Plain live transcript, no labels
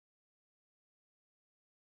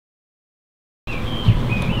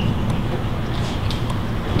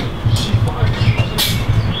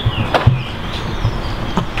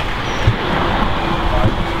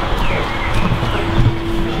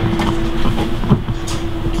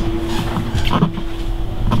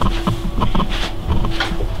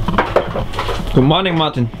Good morning,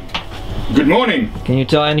 Martin. Good morning. Can you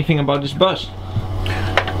tell anything about this bus?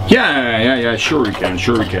 Yeah, sure we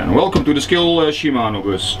can. Welcome to the Skil-Shimano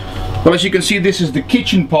bus. Well, as you can see, this is the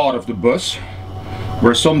kitchen part of the bus,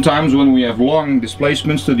 where sometimes when we have long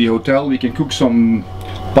displacements to the hotel, we can cook some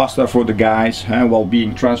pasta for the guys while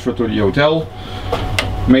being transferred to the hotel.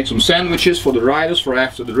 Made some sandwiches for the riders for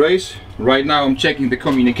after the race. Right now I'm checking the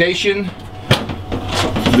communication,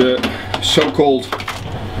 the so-called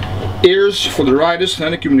ears for the riders,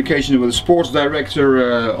 and the communication with the sports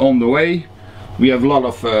director on the way. We have a lot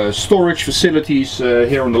of storage facilities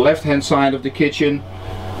here on the left hand side of the kitchen.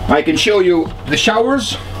 I can show you the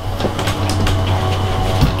showers.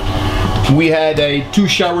 We had two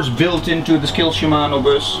showers built into the Skil-Shimano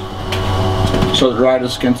bus, so the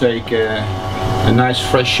riders can take a nice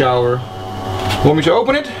fresh shower. Want me to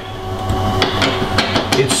open it?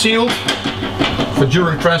 It's sealed for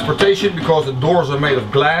during transportation because the doors are made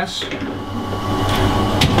of glass.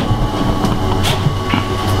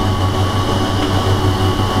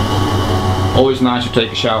 Always nice to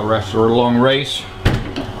take a shower after a long race,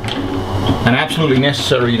 and absolutely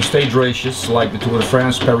necessary in stage races like the Tour de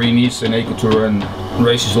France, Paris-Nice and Eco-Tour and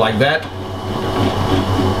races like that.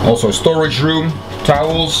 Also storage room,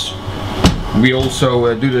 towels. We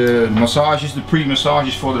also do the massages, the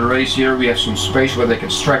pre-massages for the race here. We have some space where they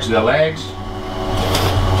can stretch their legs.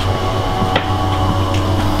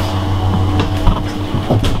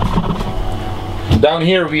 Down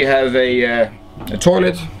here we have a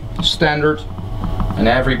toilet, standard, in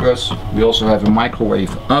every bus. We also have a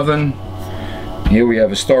microwave oven. Here we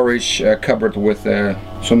have a storage cupboard with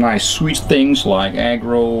some nice sweet things like egg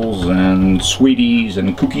rolls and sweeties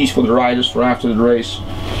and cookies for the riders for after the race.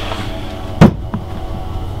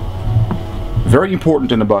 Very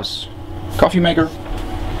important in the bus. Coffee maker.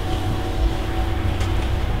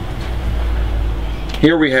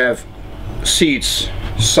 Here we have seats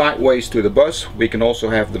sideways to the bus. We can also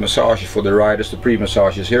have the massages for the riders, the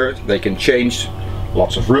pre-massages here. They can change,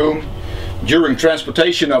 lots of room. During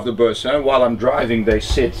transportation of the bus, while I'm driving, they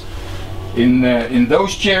sit in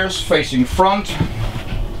those chairs facing front.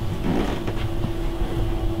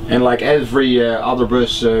 And like every other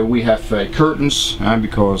bus, we have curtains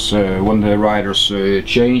because when the riders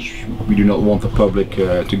change, we do not want the public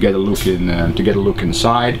to get a look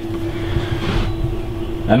inside.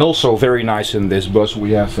 And also very nice in this bus,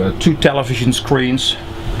 we have two television screens,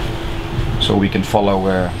 so we can follow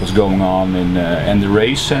what's going on in the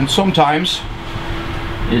race. And sometimes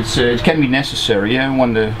it can be necessary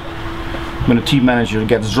when the team manager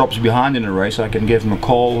drops behind in the race. I can give him a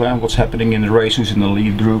call, what's happening in the race, who's in the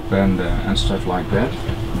lead group, and stuff like that.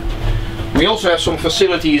 We also have some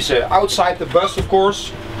facilities outside the bus, of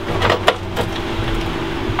course.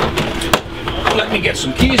 Let me get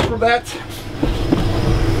some keys for that.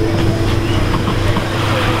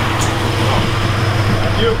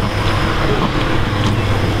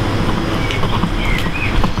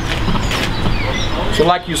 So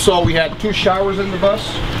like you saw, we had two showers in the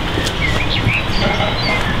bus.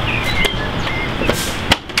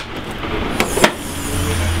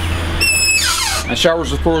 And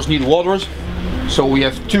showers of course need water, so we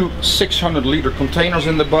have two 600-liter containers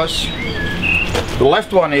in the bus. The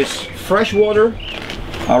left one is fresh water.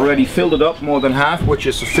 I already filled it up more than half, which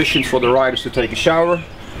is sufficient for the riders to take a shower.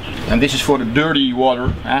 And this is for the dirty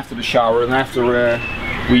water after the shower and after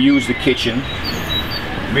we use the kitchen.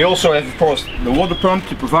 We also have, of course, the water pump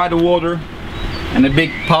to provide the water and a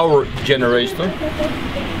big power generator.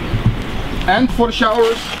 And for the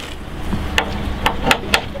showers,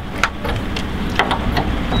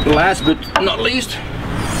 last but not least,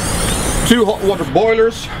 two hot water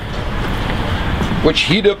boilers which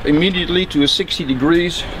heat up immediately to 60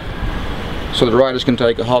 degrees, so the riders can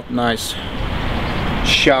take a hot, nice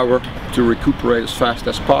shower to recuperate as fast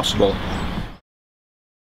as possible.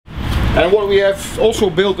 And what we have also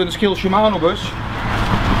built in the Skil-Shimano bus,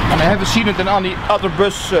 and I haven't seen it in any other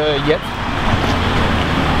bus yet,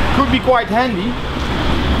 could be quite handy,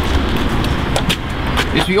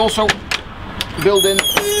 is we also build in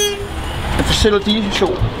a facility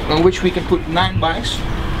on which we can put 9 bikes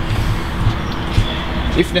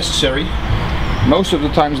if necessary. Most of the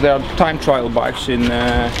times there are time trial bikes in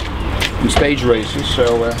stage races,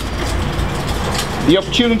 so the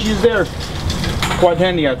opportunity is there. Quite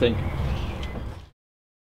handy, I think.